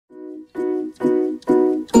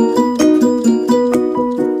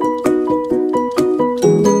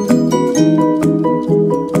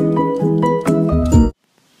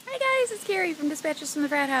girls from the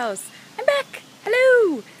frat house. I'm back.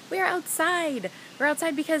 Hello. We are outside. We're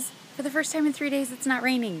outside because for the first time in 3 days it's not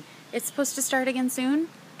raining. It's supposed to start again soon.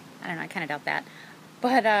 I don't know, I kind of doubt that.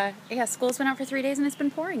 But yeah, school's been out for 3 days and it's been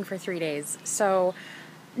pouring for 3 days. So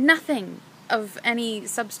nothing of any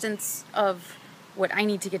substance of what I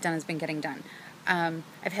need to get done has been getting done.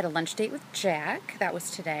 I've had a lunch date with Jack. That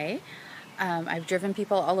was today. I've driven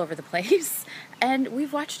people all over the place, and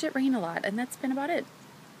we've watched it rain a lot, and that's been about it.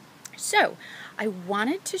 So, I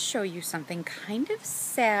wanted to show you something kind of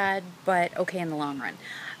sad, but okay in the long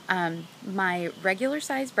run. My regular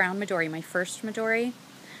size brown Midori, my first Midori,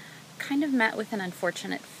 kind of met with an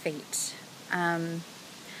unfortunate fate.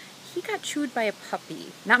 He got chewed by a puppy.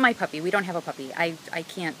 Not my puppy. We don't have a puppy. I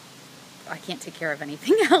can't take care of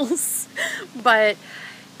anything else. But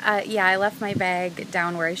yeah, I left my bag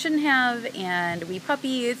down where I shouldn't have, and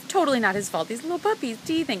puppy, it's totally not his fault. These little puppies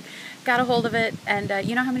teething. Got a hold of it, and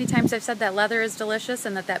you know how many times I've said that leather is delicious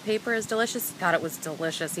and that paper is delicious? He thought it was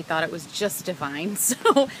delicious. He thought it was just divine.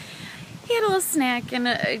 So he had a little snack, and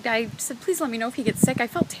I said, please let me know if he gets sick. I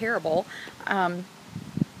felt terrible. And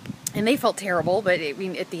they felt terrible, but I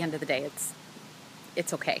mean, at the end of the day,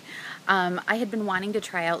 it's okay. I had been wanting to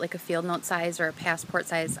try out like a field note size or a passport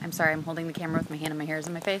size. I'm sorry, I'm holding the camera with my hand and my hair is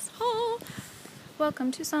in my face. Oh,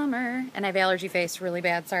 welcome to summer. And I have allergy face really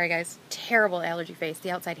bad. Sorry guys. Terrible allergy face.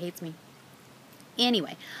 The outside hates me.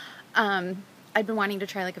 Anyway, I'd been wanting to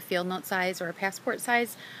try like a field note size or a passport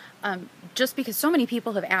size, just because so many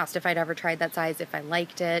people have asked if I'd ever tried that size, if I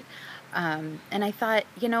liked it. And I thought,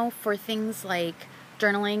 you know, for things like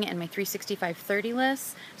journaling and my 365/30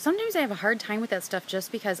 lists, sometimes I have a hard time with that stuff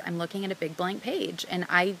just because I'm looking at a big blank page and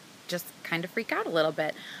I just kind of freak out a little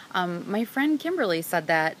bit. My friend Kimberly said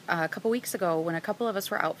that a couple weeks ago when a couple of us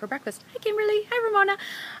were out for breakfast. Hi Kimberly, hi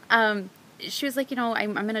Ramona. She was like, you know,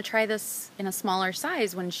 I'm going to try this in a smaller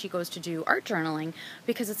size when she goes to do art journaling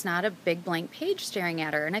because it's not a big blank page staring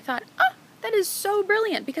at her. And I thought, oh, that is so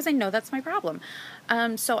brilliant because I know that's my problem.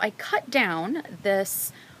 So I cut down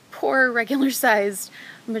this poor regular-sized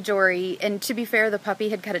Midori, and to be fair, the puppy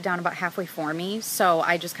had cut it down about halfway for me, so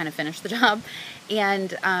I just kind of finished the job.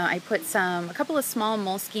 And I put a couple of small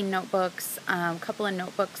Moleskine notebooks, a couple of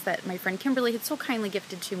notebooks that my friend Kimberly had so kindly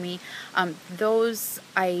gifted to me. Those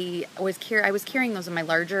I was carrying those in my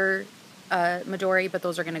larger Midori, but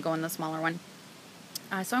those are going to go in the smaller one.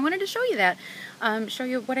 So I wanted to show you that, show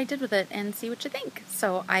you what I did with it and see what you think.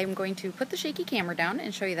 So I'm going to put the shaky camera down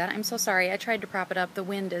and show you that. I'm so sorry, I tried to prop it up. The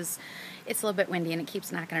wind it's a little bit windy and it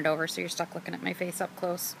keeps knocking it over, so you're stuck looking at my face up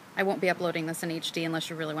close. I won't be uploading this in HD unless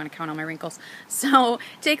you really want to count all my wrinkles. So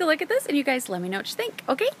take a look at this and you guys let me know what you think.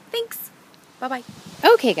 Okay, thanks. Bye-bye.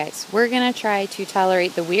 Okay guys, we're going to try to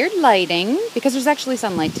tolerate the weird lighting because there's actually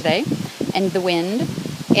sunlight today, and the wind,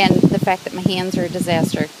 and the fact that my hands are a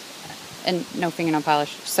disaster. And no fingernail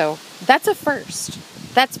polish. So that's a first.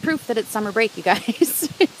 That's proof that it's summer break, you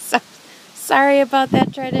guys. So, sorry about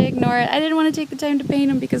that. Try to ignore it. I didn't want to take the time to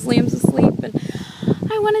paint him because Liam's asleep, and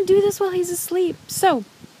I want to do this while he's asleep. So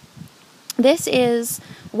this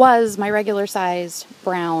was my regular sized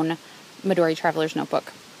brown Midori Traveler's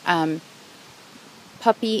Notebook.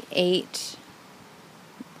 Puppy ate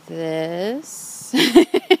this.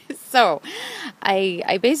 So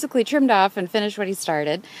I basically trimmed off and finished what he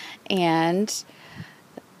started, and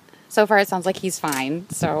so far it sounds like he's fine.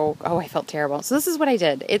 So, oh, I felt terrible. So this is what I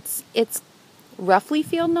did. It's roughly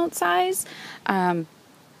field note size.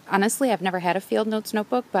 Honestly, I've never had a field notes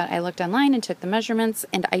notebook, but I looked online and took the measurements,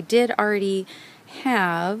 and I did already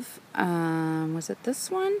have, was it this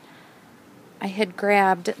one? I had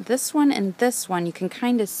grabbed this one and this one. You can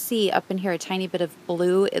kind of see up in here a tiny bit of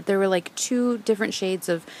blue. There were like two different shades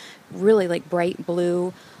of really like bright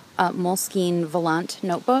blue Moleskine Volant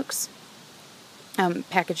notebooks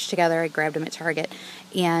packaged together. I grabbed them at Target,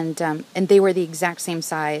 and they were the exact same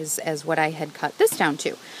size as what I had cut this down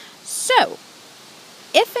to. So,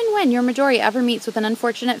 if and when your Midori ever meets with an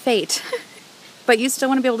unfortunate fate, but you still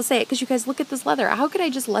want to be able to say it, because you guys look at this leather. How could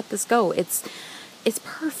I just let this go? It's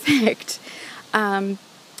perfect.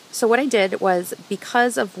 So what I did was,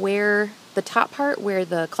 because of where the top part, where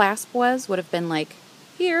the clasp would have been like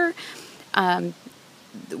here,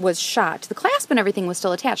 was shot. The clasp and everything was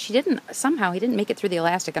still attached. He didn't make it through the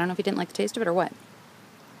elastic. I don't know if he didn't like the taste of it or what.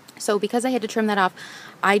 So because I had to trim that off,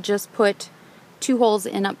 I just put 2 holes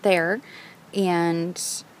in up there and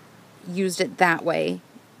used it that way.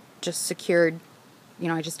 Just secured, you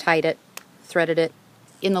know, I just tied it, threaded it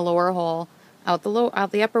in the lower hole. Out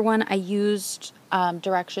the upper one, I used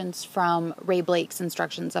directions from Ray Blake's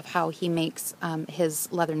instructions of how he makes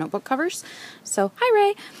his leather notebook covers. So, hi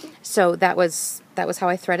Ray! So that was how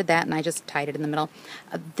I threaded that, and I just tied it in the middle.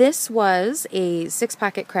 This was a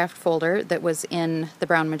 6-pocket craft folder that was in the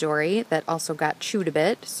brown Midori that also got chewed a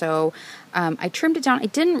bit, so I trimmed it down. I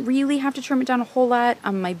didn't really have to trim it down a whole lot.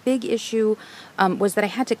 My big issue was that I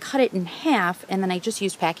had to cut it in half, and then I just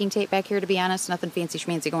used packing tape back here, to be honest. Nothing fancy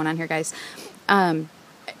schmancy going on here, guys.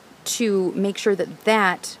 To make sure that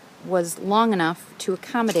that was long enough to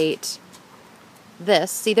accommodate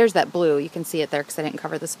this. See, there's that blue. You can see it there because I didn't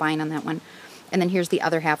cover the spine on that one. And then here's the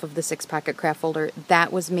other half of the 6-pocket craft folder.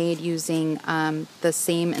 That was made using the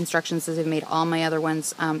same instructions as I've made all my other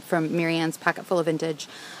ones from Marianne's Pocket Full of Vintage,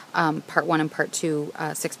 Part 1 and Part 2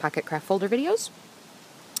 6-pocket craft folder videos.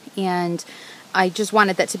 And I just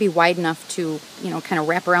wanted that to be wide enough to, you know, kind of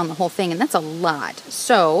wrap around the whole thing, and that's a lot.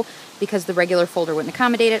 So, because the regular folder wouldn't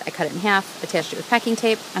accommodate it, I cut it in half, attached it with packing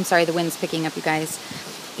tape. I'm sorry, the wind's picking up, you guys.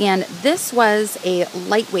 And this was a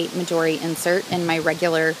lightweight Midori insert in my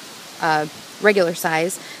regular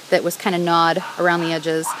size that was kind of gnawed around the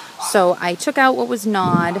edges. So I took out what was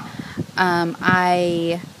gnawed.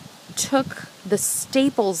 I took the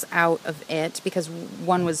staples out of it because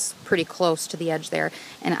one was pretty close to the edge there,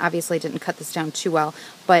 and obviously didn't cut this down too well.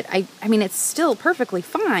 But I mean, it's still perfectly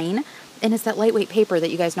fine, and it's that lightweight paper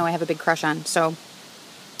that you guys know I have a big crush on. So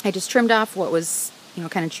I just trimmed off what was, you know,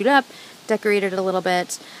 kind of chewed up, decorated it a little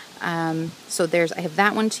bit. So I have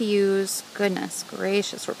that one to use. Goodness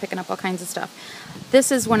gracious, we're picking up all kinds of stuff.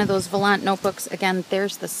 This is one of those Volant notebooks. Again,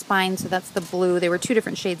 there's the spine, so that's the blue. They were 2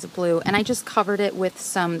 different shades of blue, and I just covered it with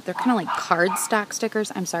some, they're kind of like cardstock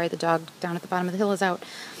stickers. I'm sorry, the dog down at the bottom of the hill is out.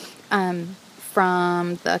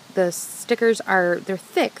 From the stickers they're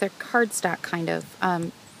thick, they're cardstock kind of.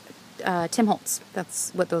 Tim Holtz,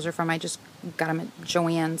 that's what those are from. I just got them at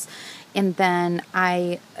Joann's. And then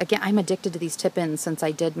I'm addicted to these tip-ins since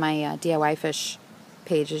I did my DIY fish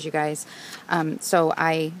pages, you guys. So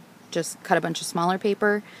I just cut a bunch of smaller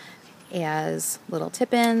paper as little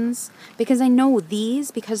tip-ins, because I know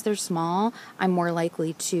because they're small, I'm more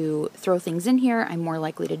likely to throw things in here, I'm more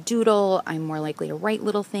likely to doodle, I'm more likely to write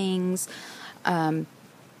little things,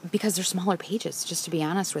 because they're smaller pages, just to be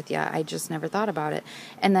honest with you. I just never thought about it.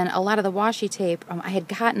 And then a lot of the washi tape, I had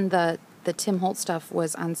gotten the Tim Holtz stuff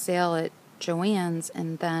was on sale at Joann's,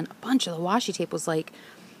 and then a bunch of the washi tape was like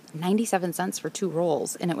 97 cents for 2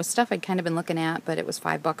 rolls, and it was stuff I'd kind of been looking at, but it was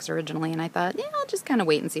 $5 originally, and I thought, yeah, I'll just kind of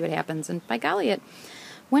wait and see what happens, and by golly, it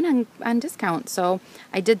went on discount, so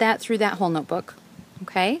I did that through that whole notebook.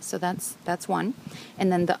 Okay, so that's one.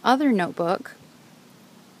 And then the other notebook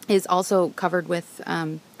is also covered with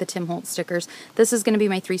the Tim Holtz stickers. This is going to be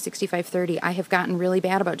my 365/30. I have gotten really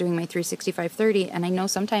bad about doing my 365/30, and I know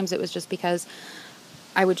sometimes it was just because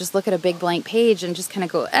I would just look at a big blank page and just kind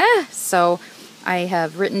of go, So I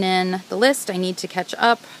have written in the list. I need to catch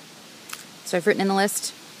up. So I've written in the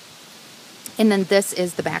list. And then this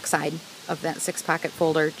is the back side of that 6-pocket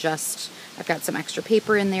folder. I've got some extra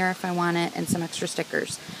paper in there if I want it, and some extra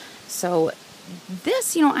stickers. So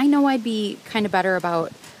this, I know I'd be kind of better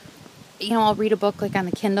about, I'll read a book like on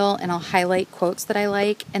the Kindle and I'll highlight quotes that I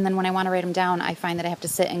like, and then when I want to write them down, I find that I have to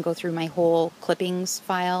sit and go through my whole clippings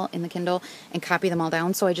file in the Kindle and copy them all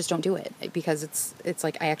down, so I just don't do it because it's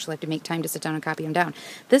like I actually have to make time to sit down and copy them down.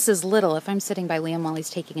 This is little. If I'm sitting by Liam while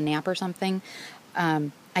he's taking a nap or something,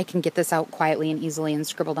 I can get this out quietly and easily and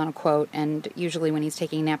scribble down a quote, and usually when he's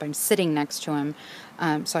taking a nap, I'm sitting next to him,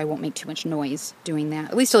 so I won't make too much noise doing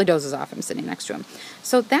that. At least till he dozes off, I'm sitting next to him.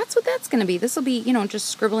 So that's what that's going to be. This will be, just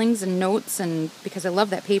scribblings and notes, and because I love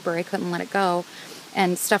that paper, I couldn't let it go.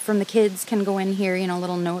 And stuff from the kids can go in here,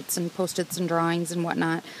 little notes and Post-its and drawings and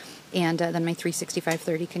whatnot. And then my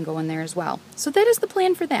 365/30 can go in there as well. So that is the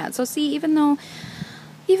plan for that. So see, even though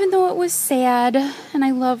it was sad, and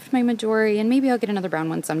I loved my Midori, and maybe I'll get another brown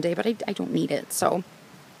one someday, but I don't need it, so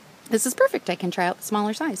this is perfect. I can try out the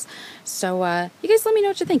smaller size. So you guys let me know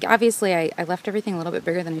what you think. Obviously, I left everything a little bit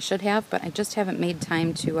bigger than I should have, but I just haven't made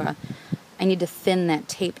time to, I need to thin that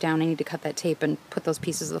tape down. I need to cut that tape and put those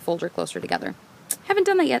pieces of the folder closer together. Haven't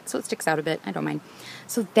done that yet, so it sticks out a bit. I don't mind.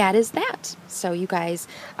 So that is that. So you guys,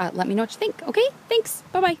 let me know what you think. Okay, thanks.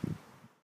 Bye-bye.